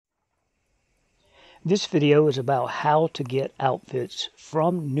This video is about how to get outfits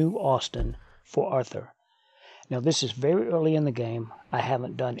from New Austin for Arthur. Now this is very early in the game. I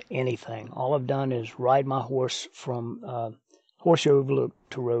haven't done anything. All I've done is ride my horse from Horse Overlook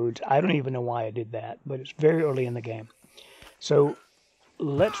to Rhodes. I don't even know why I did that, but it's very early in the game. So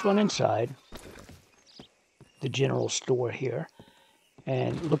let's run inside the general store here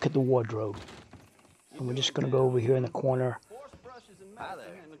and look at the wardrobe. And we're just going to go over here in the corner.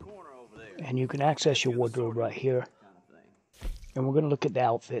 And you can access your wardrobe right here. And we're going to look at the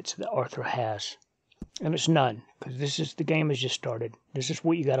outfits that Arthur has. And it's none, because the game has just started. This is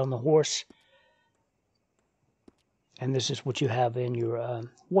what you got on the horse. And this is what you have in your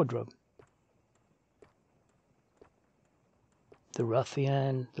wardrobe. The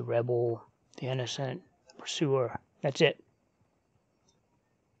ruffian, the rebel, the innocent, the pursuer. That's it.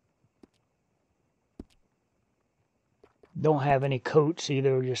 Don't have any coats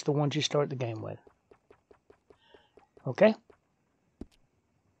either, just the ones you start the game with. Okay?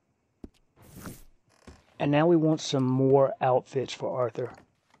 And now we want some more outfits for Arthur.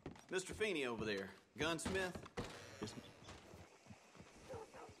 Mr. Feeney over there, gunsmith.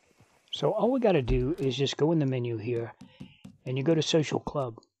 So all we got to do is just go in the menu here, and you go to Social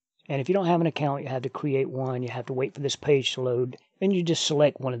Club. And if you don't have an account, you have to create one. You have to wait for this page to load. Then you just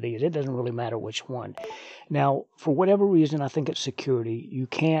select one of these. It doesn't really matter which one. Now, for whatever reason, I think it's security, you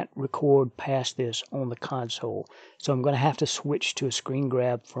can't record past this on the console. So I'm going to have to switch to a screen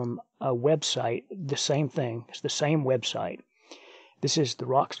grab from a website. The same thing. It's the same website. This is the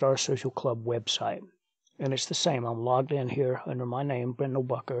Rockstar Social Club website. And it's the same. I'm logged in here under my name, Brendel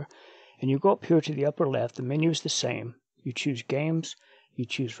Bucker. And you go up here to the upper left. The menu is the same. You choose Games. You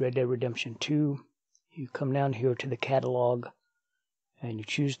choose Red Dead Redemption 2. You come down here to the catalog. And you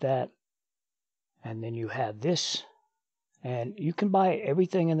choose that. And then you have this. And you can buy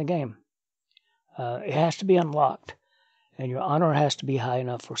everything in the game. It has to be unlocked. And your honor has to be high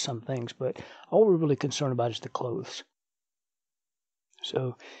enough for some things. But all we're really concerned about is the clothes.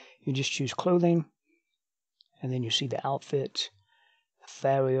 So you just choose clothing. And then you see the outfits. The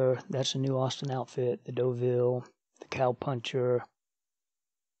Farrier, that's a New Austin outfit. The Deauville, the Cowpuncher.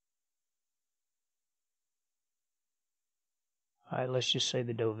 Alright, let's just say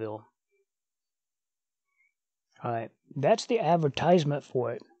the Deauville. Alright, that's the advertisement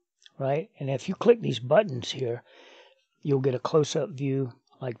for it, right? And if you click these buttons here, you'll get a close-up view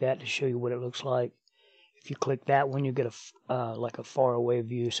like that to show you what it looks like. If you click that one, you get a like a far-away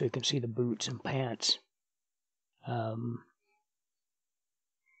view so you can see the boots and pants. A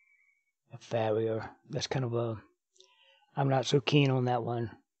Farrier, that's kind of a... I'm not so keen on that one.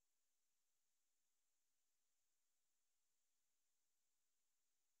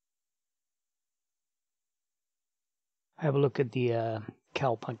 Have a look at the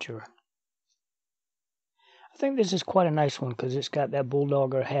Cowpuncher. I think this is quite a nice one because it's got that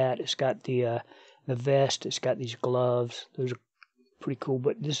bulldogger hat. It's got the vest. It's got these gloves. Those are pretty cool.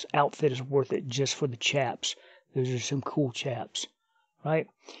 But this outfit is worth it just for the chaps. Those are some cool chaps, right?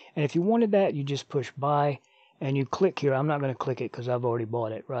 And if you wanted that, you just push buy and you click here. I'm not going to click it because I've already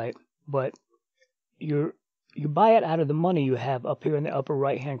bought it, right? But you buy it out of the money you have up here in the upper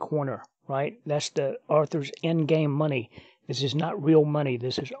right-hand corner. Right? That's the Arthur's in-game money. This is not real money.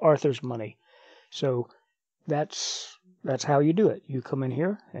 This is Arthur's money. So that's how you do it. You come in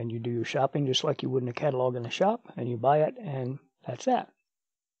here and you do your shopping just like you would in a catalog in a shop, and you buy it, and that's that.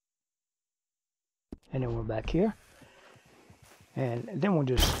 And then we're back here. And then we'll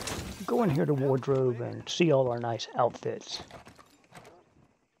just go in here to wardrobe and see all our nice outfits.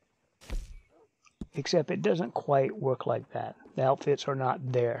 Except it doesn't quite work like that. The outfits are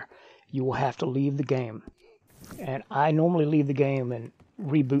not there. You will have to leave the game. And I normally leave the game and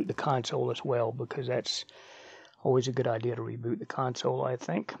reboot the console as well, because that's always a good idea to reboot the console, I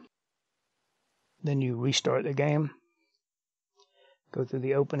think. Then you restart the game. Go through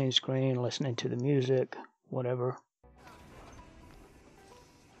the opening screen, listening to the music, whatever.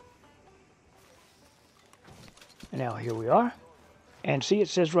 And now here we are. And see, it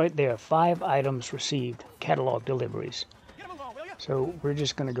says right there, 5 items received, catalog deliveries. So we're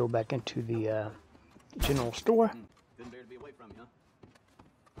just going to go back into the general store. Couldn't bear to be away from you,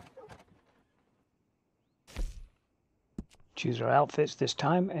 huh? Choose our outfits this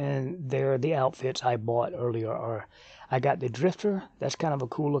time, and they're the outfits I bought earlier. I got the Drifter. That's kind of a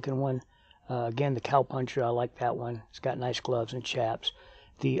cool looking one. Again, the Cowpuncher, I like that one. It's got nice gloves and chaps.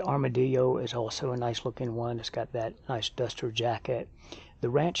 The Armadillo is also a nice looking one. It's got that nice duster jacket. The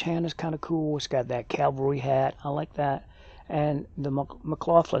Ranch Hand is kind of cool. It's got that cavalry hat. I like that. And the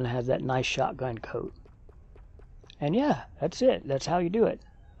McLaughlin has that nice shotgun coat. And yeah, that's it. That's how you do it.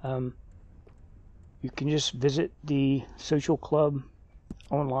 you can just visit the social club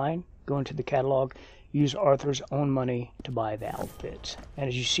online, go into the catalog, use Arthur's own money to buy the outfits. And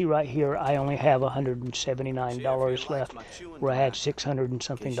as you see right here, I only have $179 left, where I had $600 and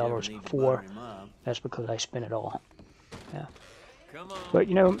something before. That's because I spent it all. Yeah. But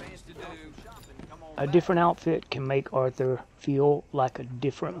you know, a different outfit can make Arthur feel like a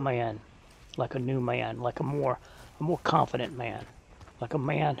different man, like a new man, like a more confident man, like a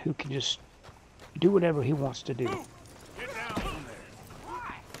man who can just do whatever he wants to do.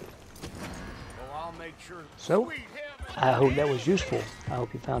 So, I hope that was useful. I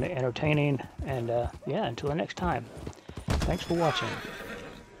hope you found it entertaining, and yeah, until the next time, thanks for watching.